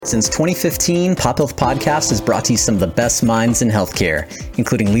Since 2015, Pop Health Podcast has brought to you some of the best minds in healthcare,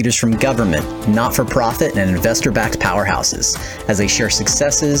 including leaders from government, not-for-profit, and investor-backed powerhouses, as they share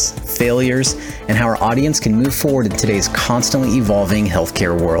successes, failures, and how our audience can move forward in today's constantly evolving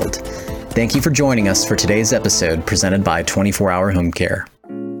healthcare world. Thank you for joining us for today's episode presented by 24 Hour Home Care.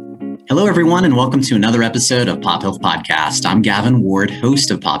 Hello, everyone, and welcome to another episode of Pop Health Podcast. I'm Gavin Ward, host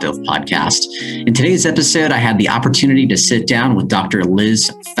of Pop Health Podcast. In today's episode, I had the opportunity to sit down with Dr.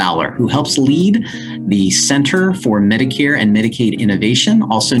 Liz Fowler, who helps lead the Center for Medicare and Medicaid Innovation,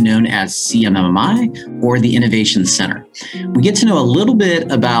 also known as CMMI, or the Innovation Center. We get to know a little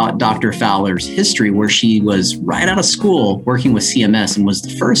bit about Dr. Fowler's history, where she was right out of school working with CMS and was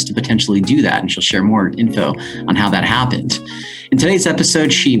the first to potentially do that, and she'll share more info on how that happened. In today's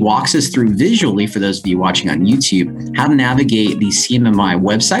episode, she walks us through visually, for those of you watching on YouTube, how to navigate the CMMI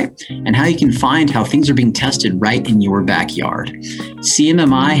website and how you can find how things are being tested right in your backyard.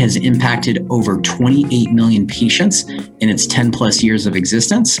 CMMI has impacted over 28 million patients in its 10 plus years of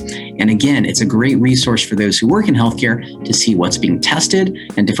existence. And again, it's a great resource for those who work in healthcare to see what's being tested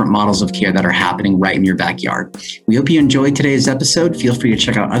and different models of care that are happening right in your backyard. We hope you enjoyed today's episode. Feel free to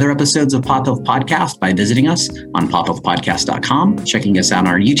check out other episodes of Pop Health Podcast by visiting us on pophealthpodcast.com. Checking us out on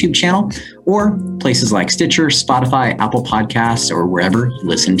our YouTube channel, or places like Stitcher, Spotify, Apple Podcasts, or wherever you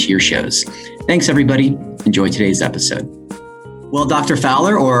listen to your shows. Thanks, everybody. Enjoy today's episode. Well, Dr.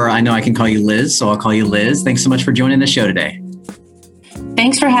 Fowler, or I know I can call you Liz, so I'll call you Liz. Thanks so much for joining the show today.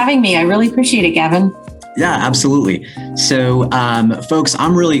 Thanks for having me. I really appreciate it, Gavin. Yeah, absolutely. So, folks,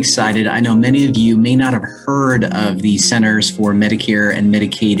 I'm really excited. I know many of you may not have heard of the Centers for Medicare and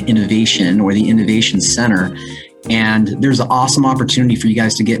Medicaid Innovation, or the Innovation Center. And there's an awesome opportunity for you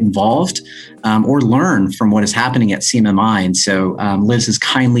guys to get involved or learn from what is happening at CMMI. And so Liz has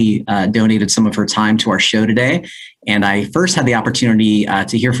kindly donated some of her time to our show today. And I first had the opportunity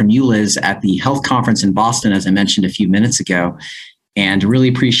to hear from you, Liz, at the health conference in Boston, as I mentioned a few minutes ago, and really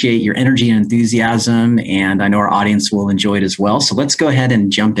appreciate your energy and enthusiasm. And I know our audience will enjoy it as well. So let's go ahead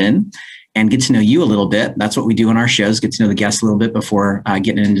and jump in and get to know you a little bit. That's what we do on our shows, get to know the guests a little bit before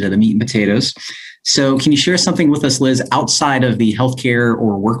getting into the meat and potatoes. So can you share something with us, Liz, outside of the healthcare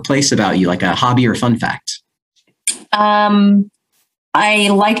or workplace about you, like a hobby or fun fact? I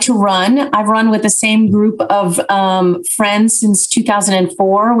like to run. I've run with the same group of friends since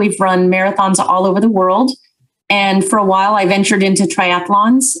 2004. We've run marathons all over the world. And for a while, I ventured into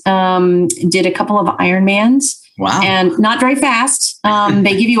triathlons, did a couple of Ironmans. Wow. And not very fast.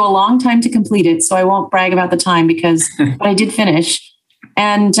 They give you a long time to complete it. So I won't brag about the time but I did finish.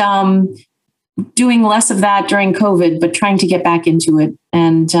 And doing less of that during COVID, but trying to get back into it.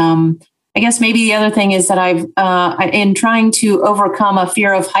 And I guess maybe the other thing is that I've, in trying to overcome a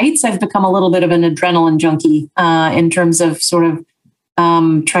fear of heights, I've become a little bit of an adrenaline junkie in terms of sort of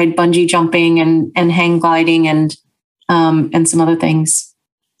tried bungee jumping and hang gliding and some other things.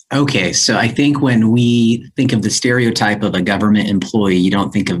 Okay, so I think when we think of the stereotype of a government employee, you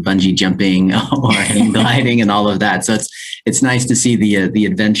don't think of bungee jumping or hang gliding and all of that. So it's nice to see the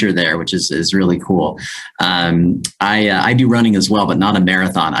adventure there, which is really cool. I do running as well, but not a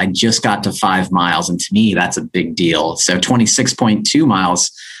marathon. I just got to 5 miles, and to me, that's a big deal. So 26.2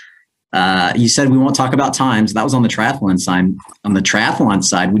 miles. You said we won't talk about times. That was on the triathlon side. On the triathlon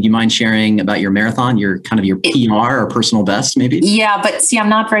side, would you mind sharing about your marathon, your PR or personal best, maybe? Yeah, but see, I'm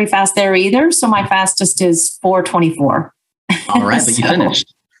not very fast there either. So my fastest is 4:24. All right, but you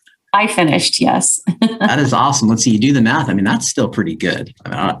finished. I finished, yes. That is awesome. Let's see, you do the math. I mean, that's still pretty good.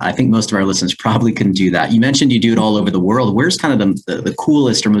 I think most of our listeners probably couldn't do that. You mentioned you do it all over the world. Where's kind of the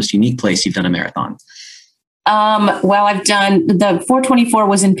coolest or most unique place you've done a marathon? Well, I've done the 4:24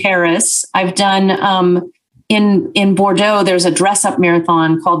 was in Paris. I've done in Bordeaux. There's a dress up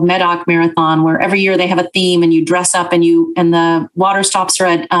marathon called Medoc Marathon, where every year they have a theme and you dress up and the water stops are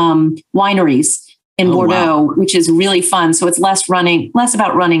at wineries in Bordeaux, wow, which is really fun. So it's less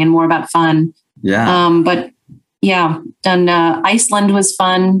about running and more about fun. Yeah. But yeah, done Iceland was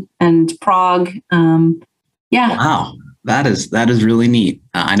fun, and Prague. Yeah. Wow. That is really neat.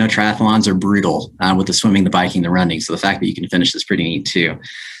 I know triathlons are brutal with the swimming, the biking, the running. So the fact that you can finish is pretty neat too.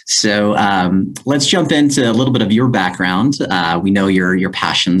 So let's jump into a little bit of your background. We know your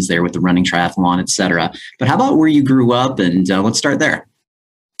passions there with the running, triathlon, et cetera. But how about where you grew up? And let's start there.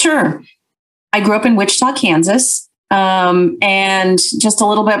 Sure. I grew up in Wichita, Kansas. And just a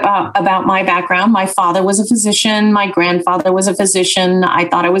little bit about my background. My father was a physician. My grandfather was a physician. I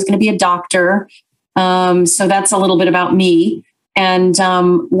thought I was going to be a doctor. So that's a little bit about me. And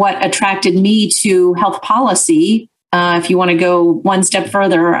what attracted me to health policy, if you want to go one step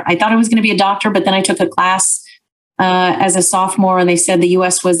further, I thought I was going to be a doctor, but then I took a class as a sophomore, and they said the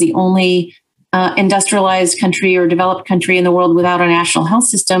U.S. was the only industrialized country or developed country in the world without a national health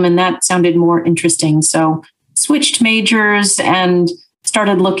system, and that sounded more interesting. So switched majors and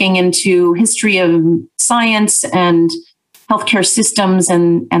started looking into history of science and healthcare systems,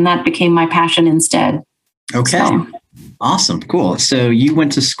 and that became my passion instead. Okay. So. Awesome. Cool. So you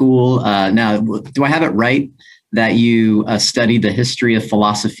went to school. Now, do I have it right that you studied the history of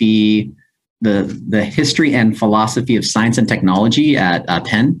philosophy, the history and philosophy of science and technology at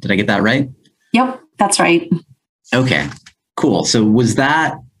Penn? Did I get that right? Yep, that's right. Okay, cool. So was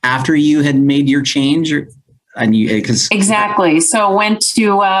that after you had made your change, Exactly. So went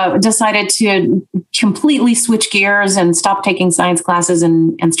to decided to completely switch gears and stop taking science classes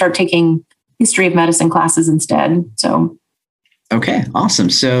and start taking history of medicine classes instead. So. Okay, awesome.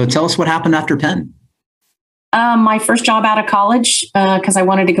 So tell us what happened after Penn. My first job out of college, because I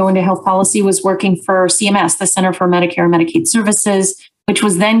wanted to go into health policy, was working for CMS, the Center for Medicare and Medicaid Services, which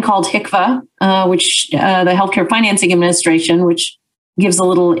was then called HCFA, the Healthcare Financing Administration, which gives a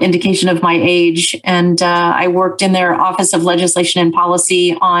little indication of my age. And I worked in their Office of Legislation and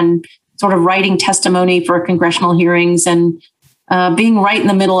Policy on sort of writing testimony for congressional hearings and being right in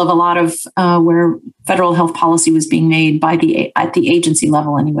the middle of a lot of where federal health policy was being made at the agency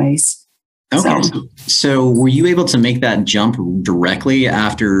level anyways. Okay. So were you able to make that jump directly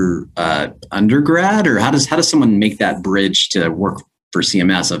after undergrad, or how does someone make that bridge to work for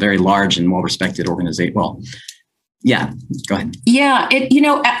CMS, a very large and well-respected organization? Well, yeah, go ahead. Yeah,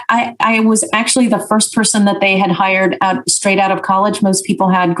 I was actually the first person that they had hired straight out of college. Most people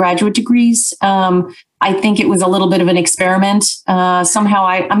had graduate degrees. I think it was a little bit of an experiment. Somehow,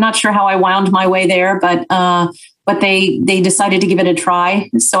 I'm not sure how I wound my way there, but they decided to give it a try.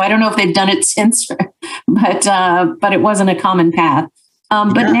 So I don't know if they've done it since, but it wasn't a common path.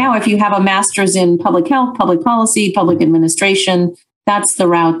 But now, if you have a master's in public health, public policy, public administration, that's the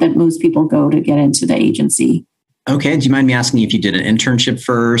route that most people go to get into the agency. Okay. Do you mind me asking if you did an internship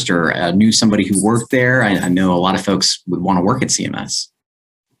first or knew somebody who worked there? I know a lot of folks would want to work at CMS.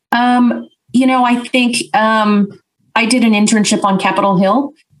 I think I did an internship on Capitol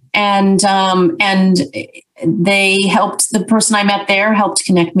Hill, and they helped, the person I met there helped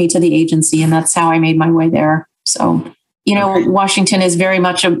connect me to the agency, and that's how I made my way there. So, okay. Washington is very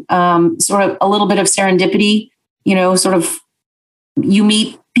much a sort of a little bit of serendipity, sort of you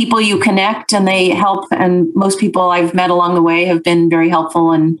meet people, you connect, and they help. And most people I've met along the way have been very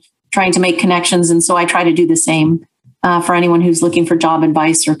helpful in trying to make connections. And so I try to do the same for anyone who's looking for job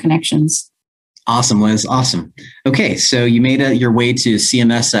advice or connections. Awesome, Liz. Awesome. Okay. So you made your way to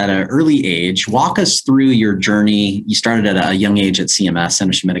CMS at an early age. Walk us through your journey. You started at a young age at CMS,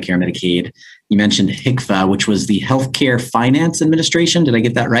 Centers for Medicare and Medicaid. You mentioned HCFA, which was the Healthcare Finance Administration. Did I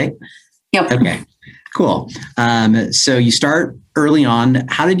get that right? Yep. Okay, cool. So you start early on.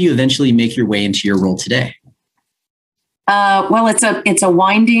 How did you eventually make your way into your role today? Well, it's a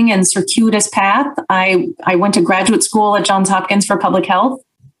winding and circuitous path. I went to graduate school at Johns Hopkins for public health.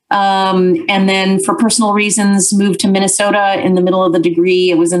 And then for personal reasons, moved to Minnesota in the middle of the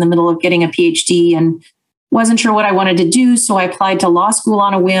degree. I was in the middle of getting a PhD and wasn't sure what I wanted to do. So I applied to law school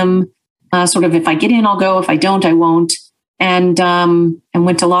on a whim, sort of if I get in, I'll go. If I don't, I won't. And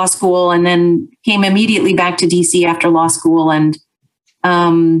went to law school and then came immediately back to DC after law school. And,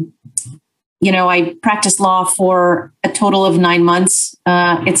 I practiced law for a total of 9 months.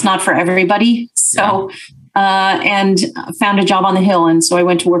 It's not for everybody. So, and found a job on the Hill. And so I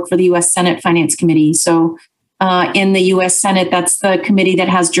went to work for the U.S. Senate Finance Committee. So in the U.S. Senate, that's the committee that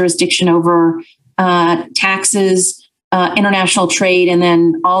has jurisdiction over taxes, international trade, and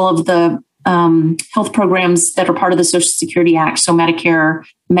then all of the health programs that are part of the Social Security Act. So Medicare,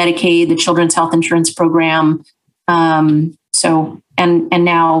 Medicaid, the Children's Health Insurance Program. And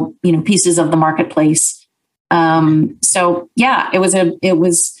now, pieces of the marketplace. It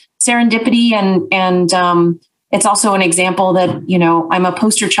was serendipity and it's also an example that, I'm a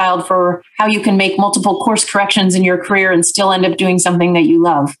poster child for how you can make multiple course corrections in your career and still end up doing something that you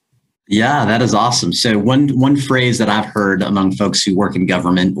love. Yeah, that is awesome. So one phrase that I've heard among folks who work in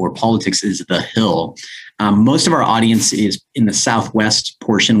government or politics is the Hill. Most of our audience is in the Southwest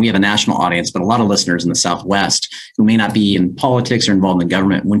portion. We have a national audience, but a lot of listeners in the Southwest who may not be in politics or involved in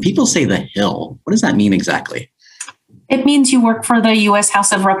government. When people say the Hill, what does that mean exactly? It means you work for the U.S.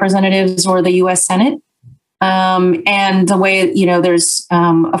 House of Representatives or the U.S. Senate. And the way, there's,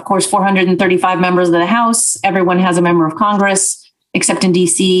 of course, 435 members of the House. Everyone has a member of Congress, except in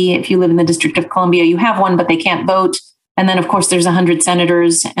D.C. If you live in the District of Columbia, you have one, but they can't vote. And then, of course, there's 100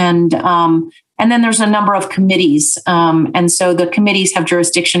 senators. And then there's a number of committees. And so the committees have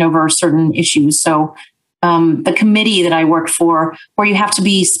jurisdiction over certain issues. So the committee that I worked for, where you have to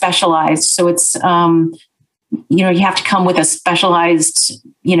be specialized. So it's, you have to come with a specialized,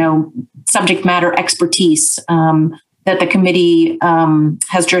 subject matter expertise that the committee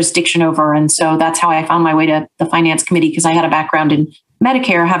has jurisdiction over. And so that's how I found my way to the finance committee, because I had a background in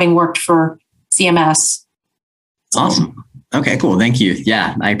Medicare, having worked for CMS. Awesome. Okay, cool. Thank you.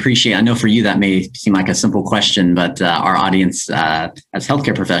 Yeah, I know for you that may seem like a simple question, but our audience as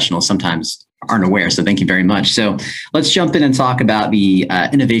healthcare professionals sometimes aren't aware. So thank you very much. So let's jump in and talk about the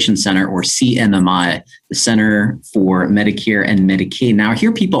Innovation Center, or CMMI, the Center for Medicare and Medicaid. Now, I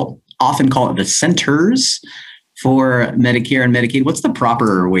hear people often call it the Centers for Medicare and Medicaid. What's the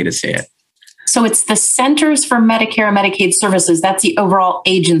proper way to say it? So it's the Centers for Medicare and Medicaid Services. That's the overall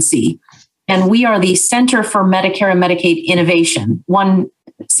agency. And we are the Center for Medicare and Medicaid Innovation, one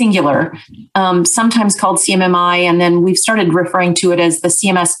singular, sometimes called CMMI. And then we've started referring to it as the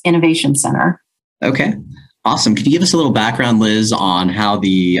CMS Innovation Center. Okay, awesome. Could you give us a little background, Liz, on how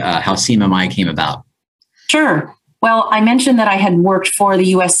how CMMI came about? Sure. Well, I mentioned that I had worked for the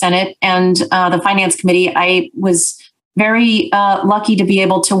U.S. Senate and the Finance Committee. I was very lucky to be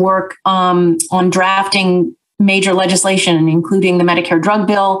able to work on drafting major legislation, including the Medicare drug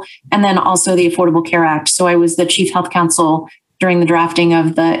bill and then also the Affordable Care Act. So I was the chief health counsel during the drafting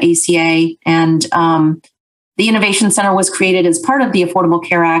of the ACA. And the Innovation Center was created as part of the Affordable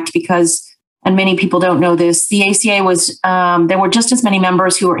Care Act because, and many people don't know this, the ACA was, there were just as many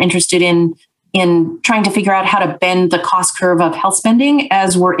members who were interested in trying to figure out how to bend the cost curve of health spending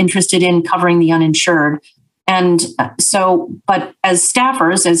as were interested in covering the uninsured. And so, but as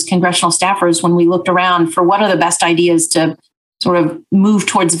staffers, as congressional staffers, when we looked around for what are the best ideas to sort of move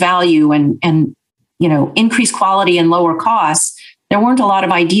towards value and increase quality and lower costs, there weren't a lot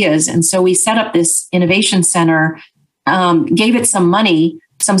of ideas. And so we set up this innovation center, gave it some money,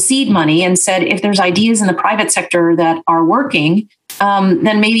 some seed money, and said, if there's ideas in the private sector that are working,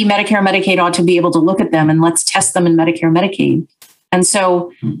 then maybe Medicare and Medicaid ought to be able to look at them and let's test them in Medicare and Medicaid. And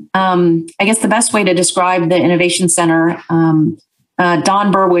so I guess the best way to describe the Innovation Center,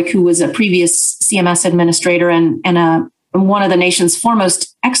 Don Berwick, who was a previous CMS administrator and one of the nation's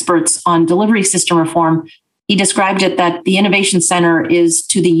foremost experts on delivery system reform, he described it that the Innovation Center is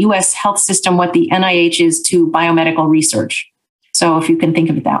to the U.S. health system what the NIH is to biomedical research. So if you can think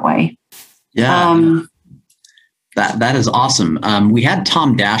of it that way. Yeah. That is awesome. We had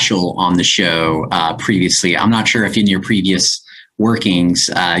Tom Daschle on the show previously. I'm not sure if in your previous workings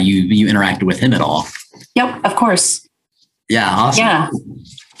you interacted with him at all. Yep, of course. Yeah, awesome.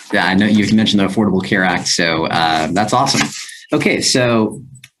 Yeah, I know you mentioned the Affordable Care Act, so that's awesome. Okay, so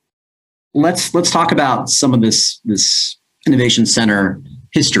let's talk about some of this Innovation Center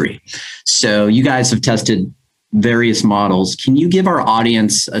history. So you guys have tested various models. Can you give our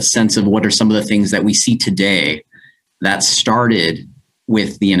audience a sense of what are some of the things that we see today that started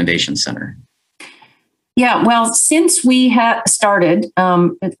with the Innovation Center? Yeah, well, since we have started a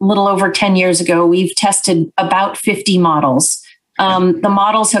little over 10 years ago, we've tested about 50 models. The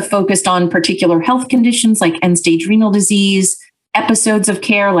models have focused on particular health conditions like end-stage renal disease, episodes of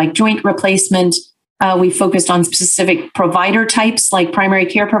care like joint replacement. We focused on specific provider types like primary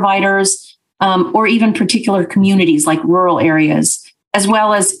care providers, or even particular communities like rural areas, as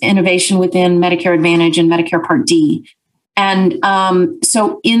well as innovation within Medicare Advantage and Medicare Part D. And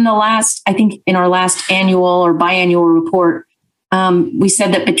so in our last annual or biannual report, we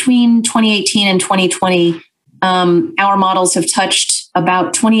said that between 2018 and 2020, our models have touched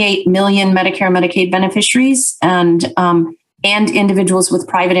about 28 million Medicare and Medicaid beneficiaries and individuals with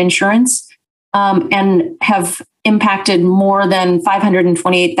private insurance, and have impacted more than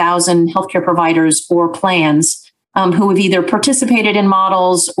 528,000 healthcare providers or plans who have either participated in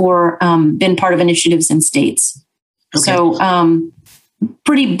models or been part of initiatives in states. Okay. So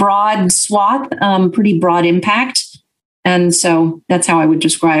pretty broad swath, pretty broad impact. And so that's how I would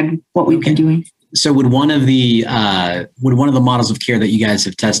describe what we've been doing. So would one of the models of care that you guys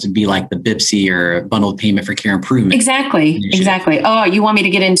have tested be like the BPCI or bundled payment for care improvement? Exactly. Oh, you want me to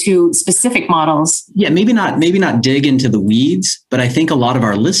get into specific models? Yeah, maybe not dig into the weeds, but I think a lot of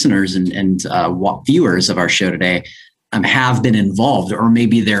our listeners and viewers of our show today have been involved, or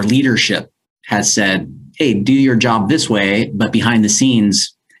maybe their leadership has said, hey, do your job this way, but behind the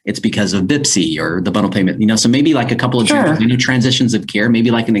scenes, it's because of BPCI or the bundle payment, so maybe like a couple of transitions of care, maybe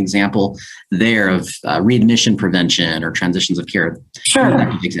like an example there of readmission prevention or transitions of care.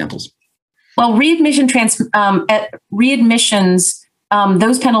 Sure. Examples. Well, readmissions,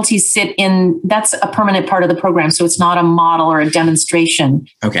 those penalties that's a permanent part of the program. So it's not a model or a demonstration.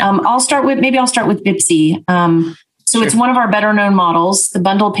 Okay. I'll start with BPCI. It's one of our better known models. The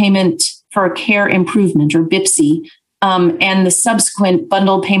bundle payment for Care Improvement, or BIPSI, and the subsequent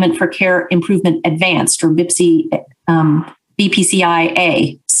Bundled Payment for Care Improvement Advanced, or BIPSI,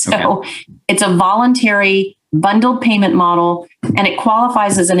 BPCI-A. So it's a voluntary bundled payment model, and it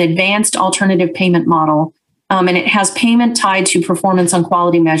qualifies as an advanced alternative payment model. And it has payment tied to performance on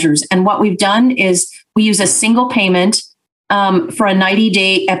quality measures. And what we've done is we use a single payment for a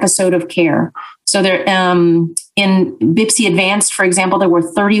 90-day episode of care. So there, in BIPSI Advanced, for example, there were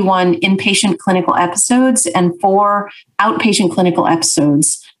 31 inpatient clinical episodes and 4 outpatient clinical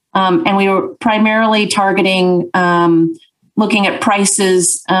episodes. And we were primarily targeting looking at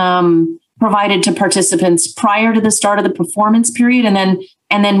prices provided to participants prior to the start of the performance period, and then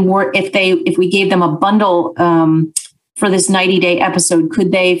if we gave them a bundle for this 90-day episode,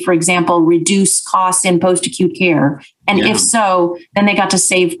 could they, for example, reduce costs in post-acute care? And if so, then they got to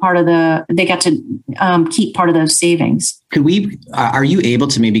keep part of those savings. Are you able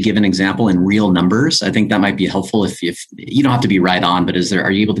to maybe give an example in real numbers? I think that might be helpful if you don't have to be right on, but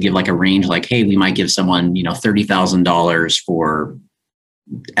are you able to give like a range, like, hey, we might give someone, $30,000 for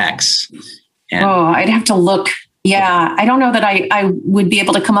X? I'd have to look. Yeah, I don't know that I would be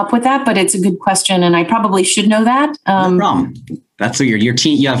able to come up with that, but it's a good question, and I probably should know that. No problem. That's your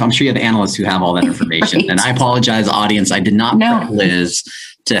team. I'm sure you have analysts who have all that information. Right. And I apologize, audience. I did not prep Liz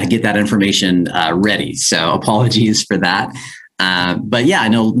to get that information ready. So apologies for that. But yeah, I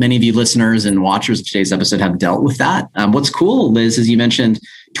know many of you listeners and watchers of today's episode have dealt with that. What's cool, Liz, is you mentioned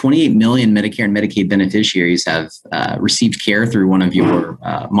 28 million Medicare and Medicaid beneficiaries have received care through one of your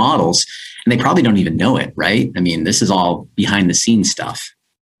models, and they probably don't even know it, right? I mean, this is all behind the scenes stuff.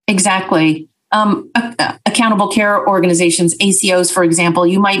 Exactly. Accountable care organizations, ACOs, for example,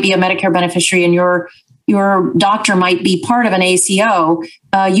 you might be a Medicare beneficiary and your doctor might be part of an ACO.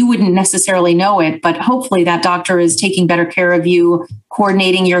 You wouldn't necessarily know it, but hopefully that doctor is taking better care of you,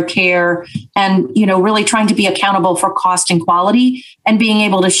 coordinating your care, and really trying to be accountable for cost and quality, and being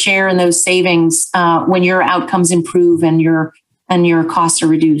able to share in those savings when your outcomes improve and your costs are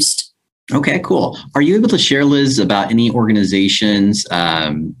reduced. Okay, cool. Are you able to share, Liz, about any organizations,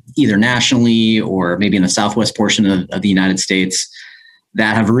 either nationally or maybe in the southwest portion of the United States,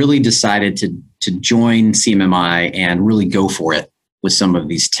 that have really decided to join CMMI and really go for it with some of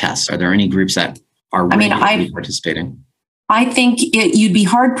these tests? Are there any groups that are participating? I think you'd be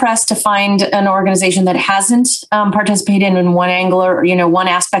hard pressed to find an organization that hasn't participated in one angle or one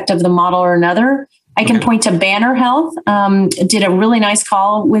aspect of the model or another. I can point to Banner Health. Did a really nice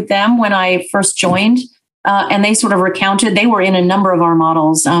call with them when I first joined, and they sort of recounted they were in a number of our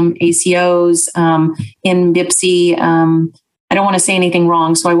models, ACOs, in BIPSI. I don't want to say anything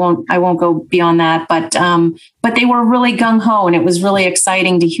wrong, so I won't go beyond that. But they were really gung ho, and it was really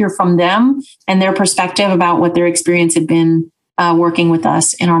exciting to hear from them and their perspective about what their experience had been working with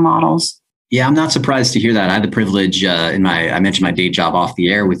us in our models. Yeah, I'm not surprised to hear that. I had the privilege I mentioned my day job off the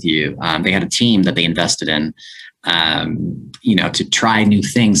air with you. They had a team that they invested in, to try new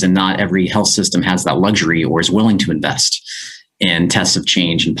things, and not every health system has that luxury or is willing to invest in tests of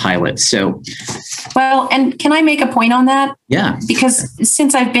change and pilots. So, well, and can I make a point on that? Yeah. Because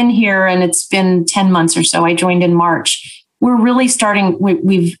since I've been here, and it's been 10 months or so, I joined in March, we're really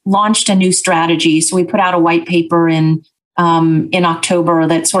we've launched a new strategy. So we put out a white paper in October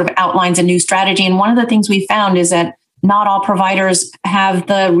that sort of outlines a new strategy. And one of the things we found is that not all providers have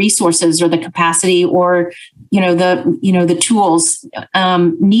the resources or the capacity or, the tools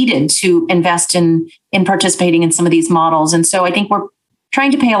needed to invest in participating in some of these models. And so I think we're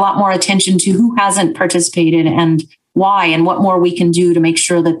trying to pay a lot more attention to who hasn't participated and why, and what more we can do to make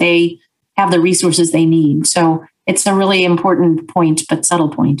sure that they have the resources they need. So it's a really important point, but subtle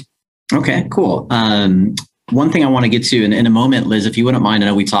point. Okay, cool. One thing I want to get to in a moment, Liz, if you wouldn't mind, I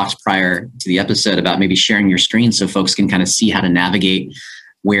know we talked prior to the episode about maybe sharing your screen so folks can kind of see how to navigate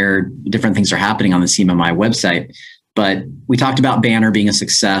where different things are happening on the CMMI website. But we talked about Banner being a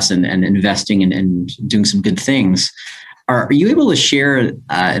success and investing and doing some good things. Are you able to share, and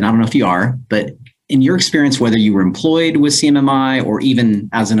I don't know if you are, but in your experience, whether you were employed with CMMI or even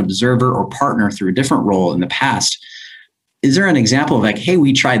as an observer or partner through a different role in the past, is there an example of like, hey,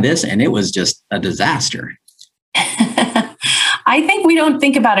 we tried this and it was just a disaster? I think we don't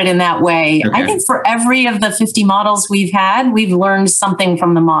think about it in that way. Okay. I think for every of the 50 models we've had, we've learned something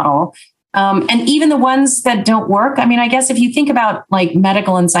from the model. And even the ones that don't work, I mean, I guess if you think about like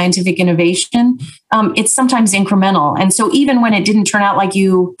medical and scientific innovation, it's sometimes incremental. And so even when it didn't turn out like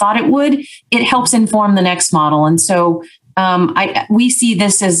you thought it would, it helps inform the next model. And so we see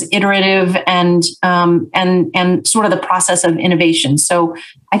this as iterative and sort of the process of innovation. So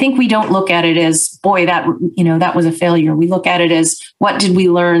I think we don't look at it as, boy, that was a failure. We look at it as, what did we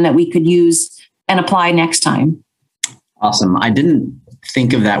learn that we could use and apply next time? Awesome. I didn't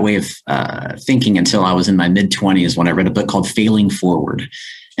think of that way of thinking until I was in my mid-20s when I read a book called Failing Forward.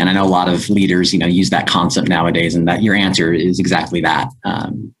 And I know a lot of leaders, use that concept nowadays, and that your answer is exactly that.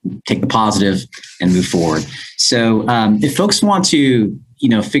 Take the positive and move forward. So if folks want to,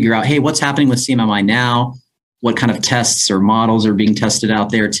 figure out, hey, what's happening with CMMI now? What kind of tests or models are being tested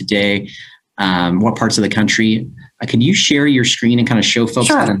out there today? What parts of the country? Can you share your screen and kind of show folks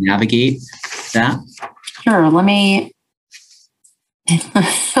how to navigate that? Sure. Let me,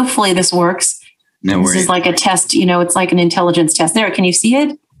 hopefully this works. No worries. This is like a test, it's like an intelligence test. There, can you see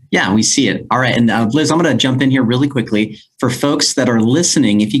it? Yeah, we see it. All right. And Liz, I'm going to jump in here really quickly. For folks that are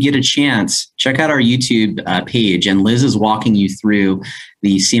listening, if you get a chance, check out our YouTube page. And Liz is walking you through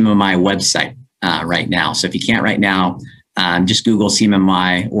the CMMI website right now. So if you can't right now, just Google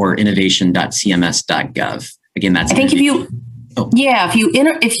CMMI or innovation.cms.gov. Again, that's... I think if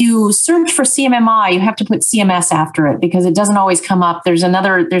you search for CMMI, you have to put CMS after it because it doesn't always come up. There's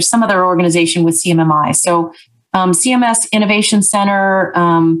some other organization with CMMI. So CMS Innovation Center,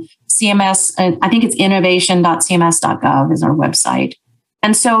 CMS, I think it's innovation.cms.gov is our website.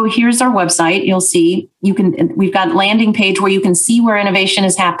 And so here's our website. You'll see, we've got a landing page where you can see where innovation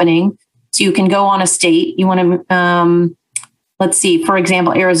is happening. So you can go on a state. You want to, let's see, for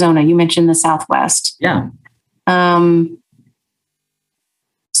example, Arizona, you mentioned the Southwest. Yeah.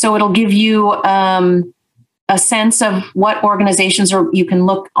 So it'll give you a sense of what organizations are. You can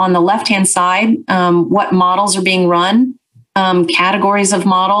look on the left-hand side, what models are being run, categories of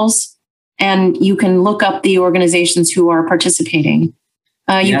models, and you can look up the organizations who are participating.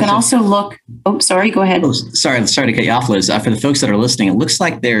 You can also look. Oh, sorry. Go ahead. Oh, sorry to cut you off, Liz. For the folks that are listening, it looks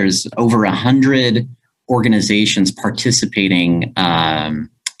like there's over 100 organizations participating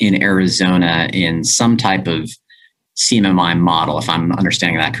in Arizona in some type of CMMI model, if I'm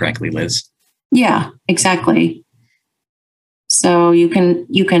understanding that correctly, Liz. Yeah, exactly. So you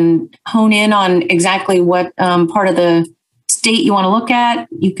can hone in on exactly what part of the state you want to look at.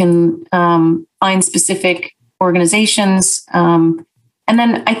 You can find specific organizations. And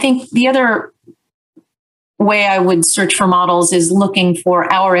then I think the other way I would search for models is looking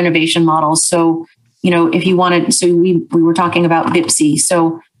for our innovation models. So, if you wanted, so we were talking about BIPSI.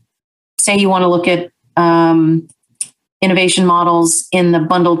 So say you want to look at innovation models in the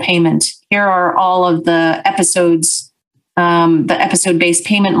bundled payment. Here are all of the episodes, the episode-based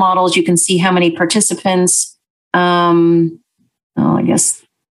payment models. You can see how many participants, and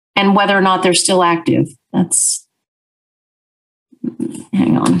whether or not they're still active.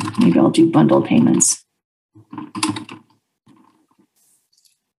 Hang on, maybe I'll do bundled payments.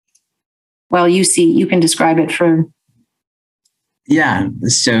 Well, you can describe it for. Yeah,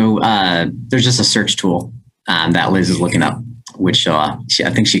 so there's just a search tool that Liz is looking up, which I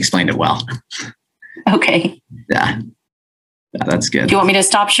think she explained it well. Okay. Yeah, that's good. Do you want me to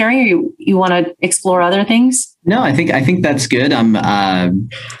stop sharing, or you want to explore other things? No, I think that's good. And I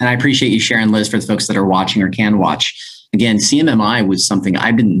appreciate you sharing, Liz, for the folks that are watching or can watch. Again, CMMI was something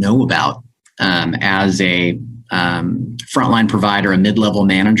I didn't know about as a frontline provider, a mid-level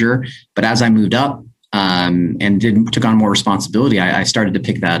manager. But as I moved up and took on more responsibility, I started to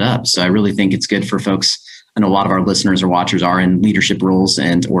pick that up. So I really think it's good for folks. I know a lot of our listeners or watchers are in leadership roles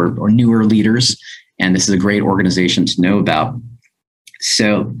or newer leaders, and this is a great organization to know about.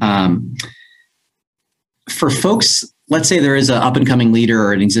 So for folks, let's say there is an up-and-coming leader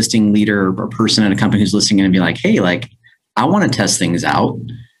or an existing leader or person in a company who's listening and be like, hey, I want to test things out.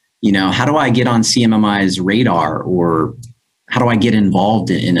 How do I get on CMMI's radar, or how do I get involved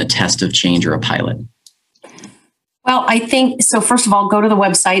in a test of change or a pilot? Well, I think, so first of all, go to the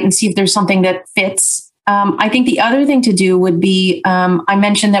website and see if there's something that fits. I think the other thing to do would be, I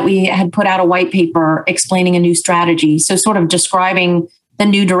mentioned that we had put out a white paper explaining a new strategy. So sort of describing the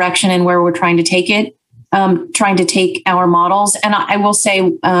new direction and where we're trying to take it, trying to take our models. And I will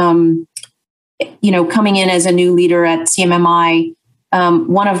say, coming in as a new leader at CMMI,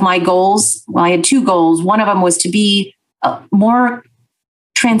 one of my goals, I had two goals. One of them was to be more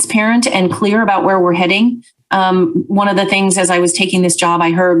transparent and clear about where we're heading. One of the things as I was taking this job,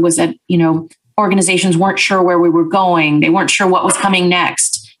 I heard was that, organizations weren't sure where we were going. They weren't sure what was coming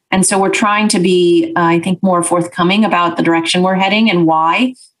next. And so we're trying to be, I think, more forthcoming about the direction we're heading and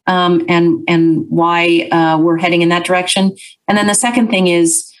why, and why we're heading in that direction. And then the second thing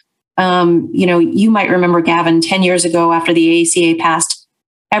is, you might remember, Gavin, 10 years ago after the ACA passed,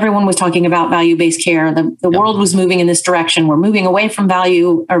 everyone was talking about value-based care. The world was moving in this direction. We're moving away from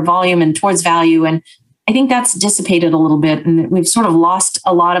value or volume and towards value. And I think that's dissipated a little bit. And we've sort of lost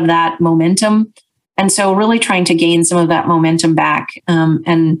a lot of that momentum. And so really trying to gain some of that momentum back,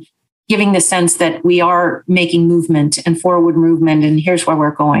 and giving the sense that we are making movement and forward movement, and here's where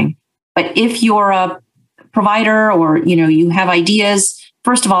we're going. But if you're a provider or, you have ideas,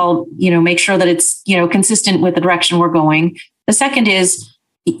 first of all, make sure that it's, consistent with the direction we're going. The second is,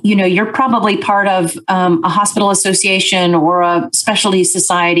 you're probably part of a hospital association or a specialty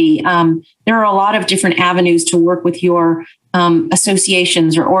society. There are a lot of different avenues to work with your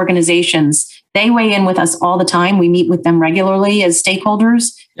associations or organizations. They weigh in with us all the time. We meet with them regularly as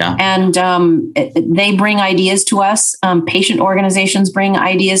stakeholders, and they bring ideas to us. Patient organizations bring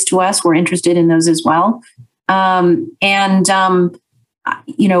ideas to us. We're interested in those as well.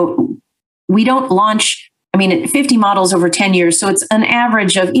 We don't launch 50 models over 10 years. So it's an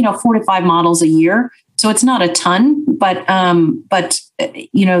average of, 4 to 5 models a year. So it's not a ton, but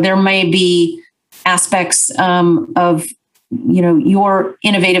there may be aspects of, your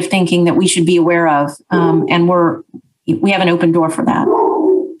innovative thinking that we should be aware of. And we have an open door for that.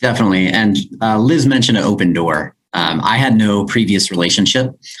 Definitely. And Liz mentioned an open door. I had no previous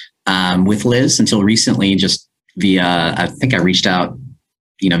relationship with Liz until recently, just via, I think I reached out,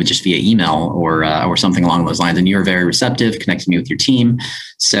 just via email or something along those lines. And you were very receptive, connecting me with your team.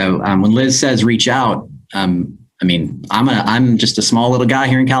 So when Liz says reach out, I'm just a small little guy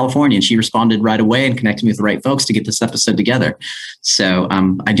here in California, and she responded right away and connected me with the right folks to get this episode together. So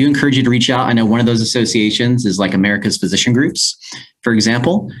I do encourage you to reach out. I know one of those associations is like America's Physician Groups, for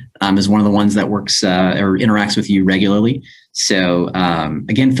example, is one of the ones that works or interacts with you regularly. So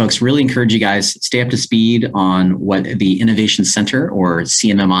again, folks, really encourage you guys stay up to speed on what the Innovation Center or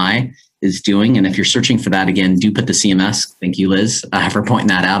CMMI is doing. And if you're searching for that, again, do put the CMS. Thank you, Liz, for pointing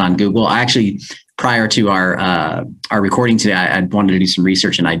that out on Google. I actually, prior to our recording today, I wanted to do some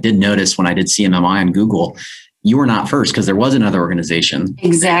research, and I did notice when I did CMMI on Google, you were not first because there was another organization.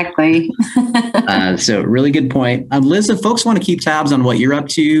 Exactly. So really good point. Liz, if folks want to keep tabs on what you're up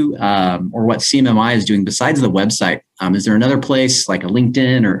to or what CMMI is doing besides the website, is there another place like a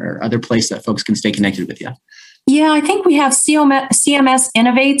LinkedIn or other place that folks can stay connected with you? Yeah, I think we have CMS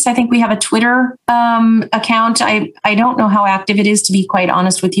Innovates. I think we have a Twitter account. I don't know how active it is, to be quite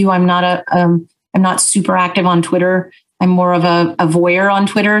honest with you. I'm not super active on Twitter. I'm more of a voyeur on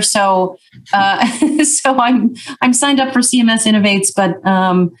Twitter. So I'm signed up for CMS Innovates, but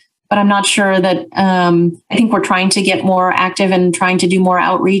I'm not sure that, I think we're trying to get more active and trying to do more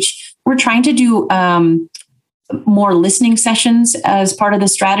outreach. We're trying to do more listening sessions as part of the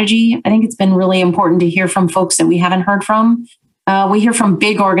strategy. I think it's been really important to hear from folks that we haven't heard from. We hear from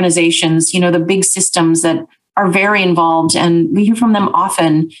big organizations, the big systems that are very involved, and we hear from them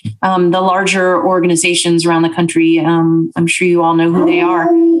often. The larger organizations around the country, I'm sure you all know who they are.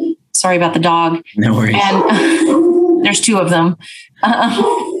 Sorry about the dog. No worries. And there's 2 of them.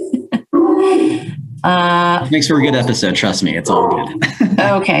 Makes for a good episode. Trust me, it's all good.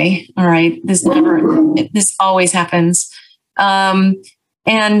 Okay. All right. This always happens.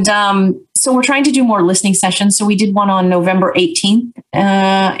 So we're trying to do more listening sessions. So we did one on November 18th.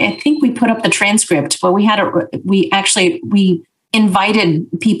 I think we put up the transcript, but we invited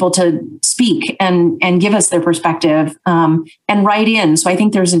people to speak and give us their perspective and write in. So I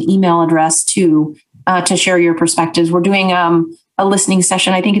think there's an email address too to share your perspectives. We're doing a listening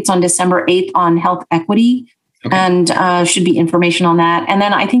session. I think it's on December 8th on health equity, okay, and should be information on that. And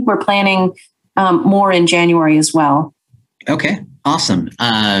then I think we're planning more in January as well. Okay. Awesome.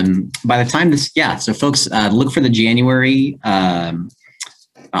 By the time so folks look for the January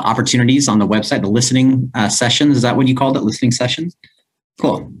opportunities on the website, the listening sessions. Is that what you called it? Listening sessions?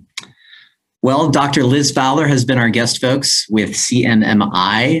 Cool. Well, Dr. Liz Fowler has been our guest, folks, with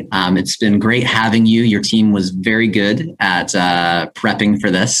CMMI. It's been great having you. Your team was very good at prepping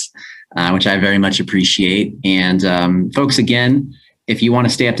for this, which I very much appreciate. And folks, again, if you want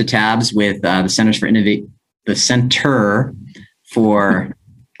to stay up to tabs with the Centers for the Center for,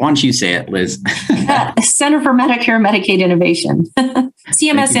 why don't you say it, Liz? Center for Medicare and Medicaid Innovation,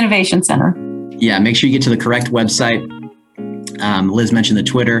 CMS Innovation Center. Yeah, make sure you get to the correct website. Liz mentioned the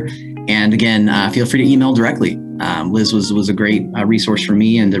Twitter. And again, feel free to email directly. Liz was a great resource for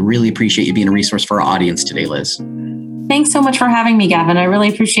me, and I really appreciate you being a resource for our audience today, Liz. Thanks so much for having me, Gavin. I really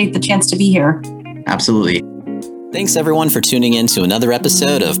appreciate the chance to be here. Absolutely. Thanks everyone for tuning in to another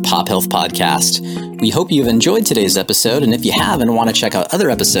episode of Pop Health Podcast. We hope you've enjoyed today's episode, and if you have and want to check out other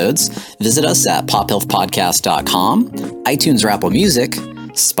episodes, visit us at pophealthpodcast.com, iTunes or Apple Music,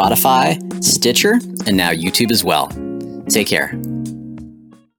 Spotify, Stitcher, and now YouTube as well. Take care.